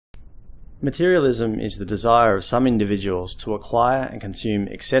Materialism is the desire of some individuals to acquire and consume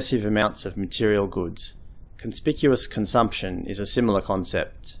excessive amounts of material goods. Conspicuous consumption is a similar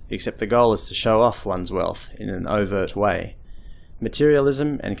concept, except the goal is to show off one's wealth in an overt way.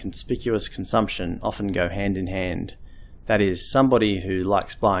 Materialism and conspicuous consumption often go hand in hand. That is, somebody who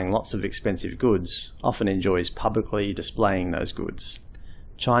likes buying lots of expensive goods often enjoys publicly displaying those goods.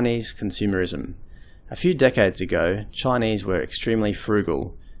 Chinese consumerism. A few decades ago, Chinese were extremely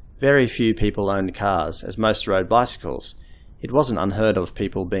frugal. Very few people owned cars, as most rode bicycles. It wasn't unheard of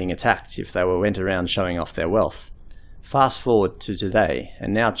people being attacked if they went around showing off their wealth. Fast forward to today,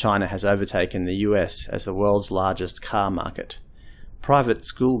 and now China has overtaken the US as the world's largest car market. Private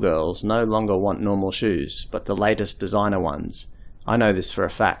schoolgirls no longer want normal shoes, but the latest designer ones. I know this for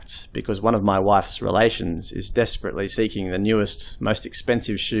a fact, because one of my wife's relations is desperately seeking the newest, most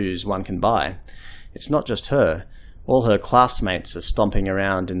expensive shoes one can buy. It's not just her. All her classmates are stomping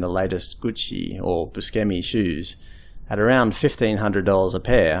around in the latest Gucci or Buscemi shoes. At around $1,500 a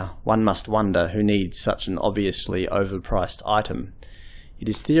pair, one must wonder who needs such an obviously overpriced item. It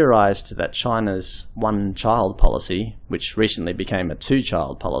is theorized that China's one-child policy, which recently became a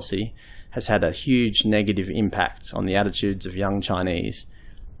two-child policy, has had a huge negative impact on the attitudes of young Chinese.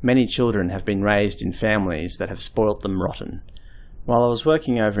 Many children have been raised in families that have spoilt them rotten. While I was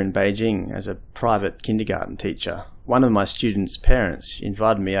working over in Beijing as a private kindergarten teacher, one of my students' parents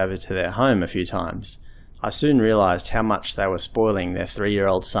invited me over to their home a few times. I soon realized how much they were spoiling their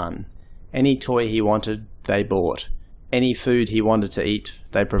 3-year-old son. Any toy he wanted, they bought. Any food he wanted to eat,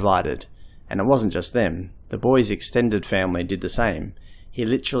 they provided. And it wasn't just them. The boy's extended family did the same. He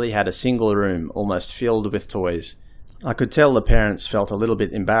literally had a single room almost filled with toys. I could tell the parents felt a little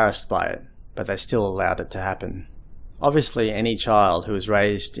bit embarrassed by it, but they still allowed it to happen. Obviously, any child who is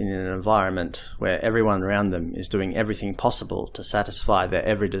raised in an environment where everyone around them is doing everything possible to satisfy their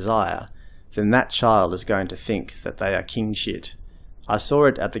every desire, then that child is going to think that they are king shit. I saw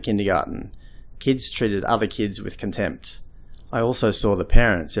it at the kindergarten. Kids treated other kids with contempt. I also saw the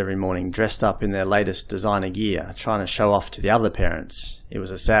parents every morning dressed up in their latest designer gear, trying to show off to the other parents. It was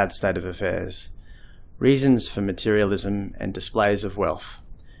a sad state of affairs. Reasons for materialism and displays of wealth.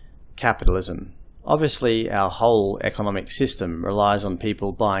 Capitalism. Obviously, our whole economic system relies on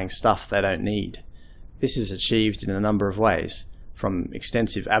people buying stuff they don't need. This is achieved in a number of ways, from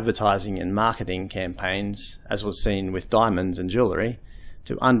extensive advertising and marketing campaigns, as was seen with diamonds and jewellery,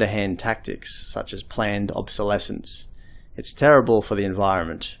 to underhand tactics such as planned obsolescence. It's terrible for the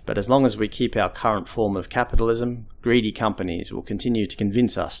environment, but as long as we keep our current form of capitalism, greedy companies will continue to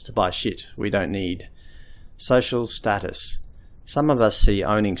convince us to buy shit we don't need. Social status. Some of us see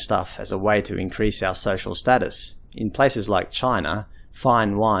owning stuff as a way to increase our social status. In places like China,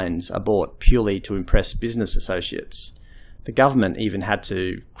 fine wines are bought purely to impress business associates. The government even had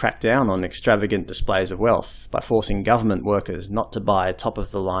to crack down on extravagant displays of wealth by forcing government workers not to buy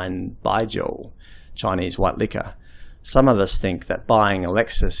top-of-the-line Baijiu, Chinese white liquor. Some of us think that buying a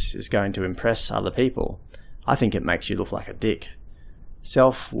Lexus is going to impress other people. I think it makes you look like a dick.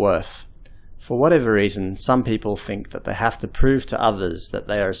 Self-worth. For whatever reason, some people think that they have to prove to others that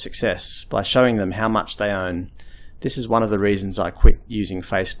they are a success by showing them how much they own. This is one of the reasons I quit using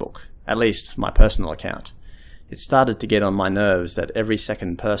Facebook, at least my personal account. It started to get on my nerves that every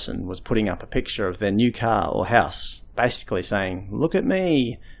second person was putting up a picture of their new car or house, basically saying, "Look at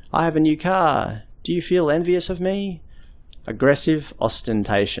me, I have a new car, do you feel envious of me?" Aggressive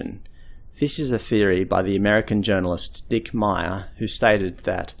ostentation. This is a theory by the American journalist Dick Meyer, who stated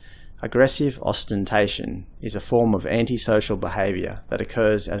that aggressive ostentation is a form of antisocial behaviour that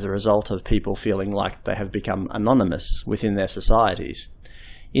occurs as a result of people feeling like they have become anonymous within their societies.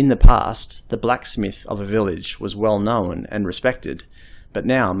 In the past, the blacksmith of a village was well known and respected, but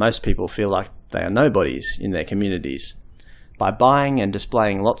now most people feel like they are nobodies in their communities. By buying and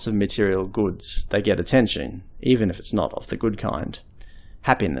displaying lots of material goods, they get attention, even if it's not of the good kind.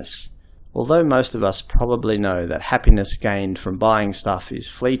 Happiness. Although most of us probably know that happiness gained from buying stuff is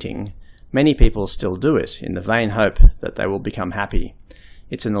fleeting, many people still do it in the vain hope that they will become happy.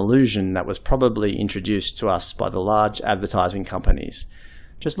 It's an illusion that was probably introduced to us by the large advertising companies.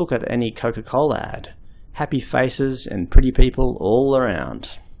 Just look at any Coca-Cola ad. Happy faces and pretty people all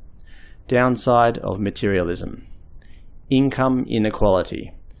around. Downside of materialism. Income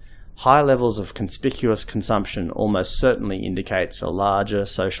inequality. High levels of conspicuous consumption almost certainly indicates a larger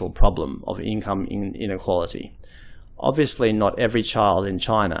social problem of income inequality. Obviously not every child in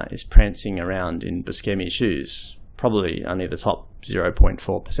China is prancing around in Buscemi shoes, probably only the top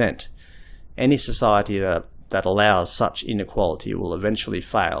 0.4%. Any society that allows such inequality will eventually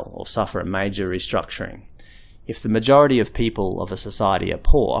fail or suffer a major restructuring. If the majority of people of a society are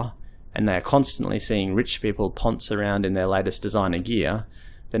poor, and they are constantly seeing rich people ponce around in their latest designer gear,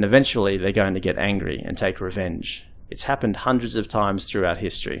 then eventually they're going to get angry and take revenge. It's happened hundreds of times throughout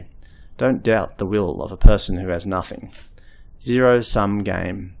history. Don't doubt the will of a person who has nothing. Zero-sum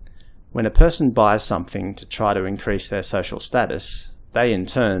game. When a person buys something to try to increase their social status, they in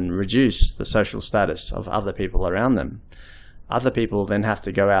turn reduce the social status of other people around them. Other people then have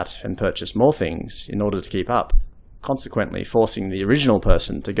to go out and purchase more things in order to keep up, consequently forcing the original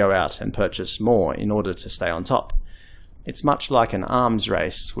person to go out and purchase more in order to stay on top. It's much like an arms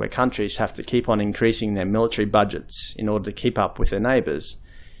race where countries have to keep on increasing their military budgets in order to keep up with their neighbours.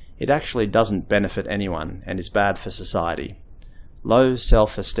 It actually doesn't benefit anyone and is bad for society. Low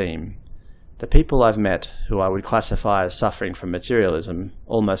self-esteem. The people I've met who I would classify as suffering from materialism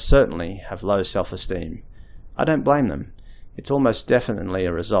almost certainly have low self-esteem. I don't blame them. It's almost definitely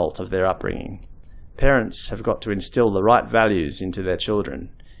a result of their upbringing. Parents have got to instill the right values into their children.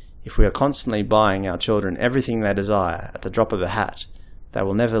 If we are constantly buying our children everything they desire at the drop of a hat, they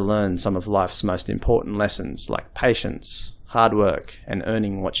will never learn some of life's most important lessons like patience, hard work, and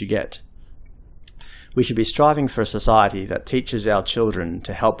earning what you get. We should be striving for a society that teaches our children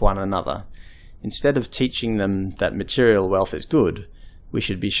to help one another. Instead of teaching them that material wealth is good, we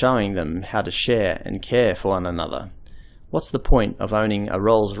should be showing them how to share and care for one another. What's the point of owning a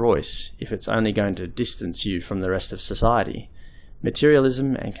Rolls Royce if it's only going to distance you from the rest of society?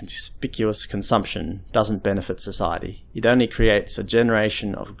 Materialism and conspicuous consumption doesn't benefit society. It only creates a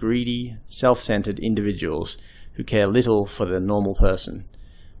generation of greedy, self-centered individuals who care little for the normal person.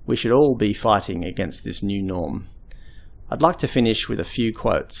 We should all be fighting against this new norm. I'd like to finish with a few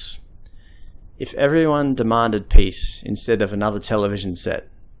quotes. If everyone demanded peace instead of another television set,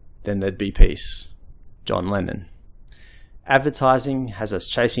 then there'd be peace. John Lennon. Advertising has us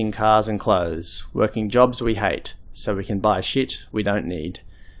chasing cars and clothes, working jobs we hate, so we can buy shit we don't need.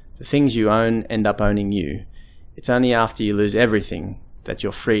 The things you own end up owning you. It's only after you lose everything that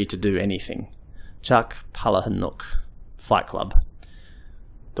you're free to do anything. Chuck Palahniuk, Fight Club.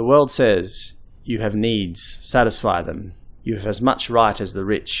 The world says, you have needs, satisfy them. You have as much right as the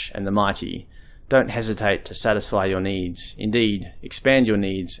rich and the mighty. Don't hesitate to satisfy your needs. Indeed, expand your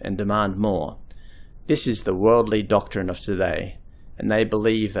needs and demand more. This is the worldly doctrine of today, and they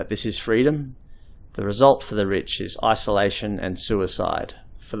believe that this is freedom. The result for the rich is isolation and suicide.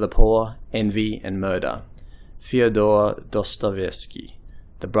 For the poor, envy and murder. Fyodor Dostoevsky,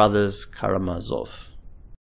 The Brothers Karamazov.